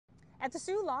At the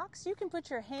Soo Locks, you can put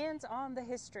your hands on the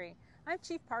history. I'm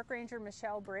Chief Park Ranger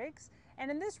Michelle Briggs, and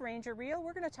in this Ranger Reel,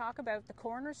 we're going to talk about the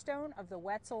cornerstone of the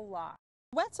Weitzel Lock.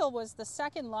 Weitzel was the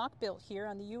second lock built here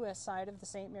on the U.S. side of the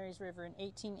St. Mary's River in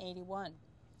 1881.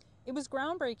 It was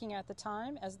groundbreaking at the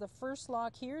time as the first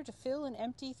lock here to fill and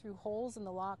empty through holes in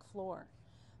the lock floor.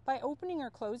 By opening or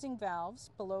closing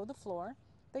valves below the floor,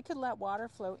 they could let water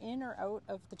flow in or out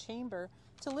of the chamber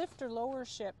to lift or lower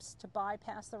ships to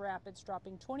bypass the rapids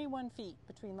dropping 21 feet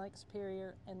between Lake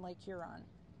Superior and Lake Huron.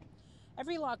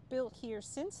 Every lock built here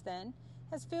since then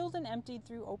has filled and emptied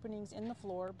through openings in the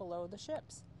floor below the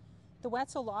ships. The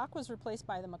Weitzel Lock was replaced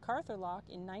by the MacArthur Lock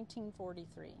in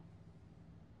 1943.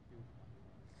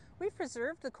 We've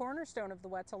preserved the cornerstone of the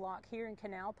Weitzel Lock here in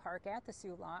Canal Park at the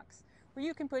Soo Locks, where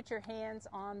you can put your hands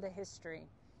on the history.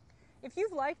 If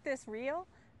you've liked this reel,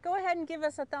 go ahead and give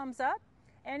us a thumbs up.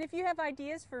 And if you have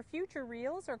ideas for future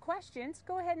reels or questions,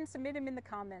 go ahead and submit them in the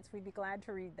comments. We'd be glad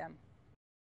to read them.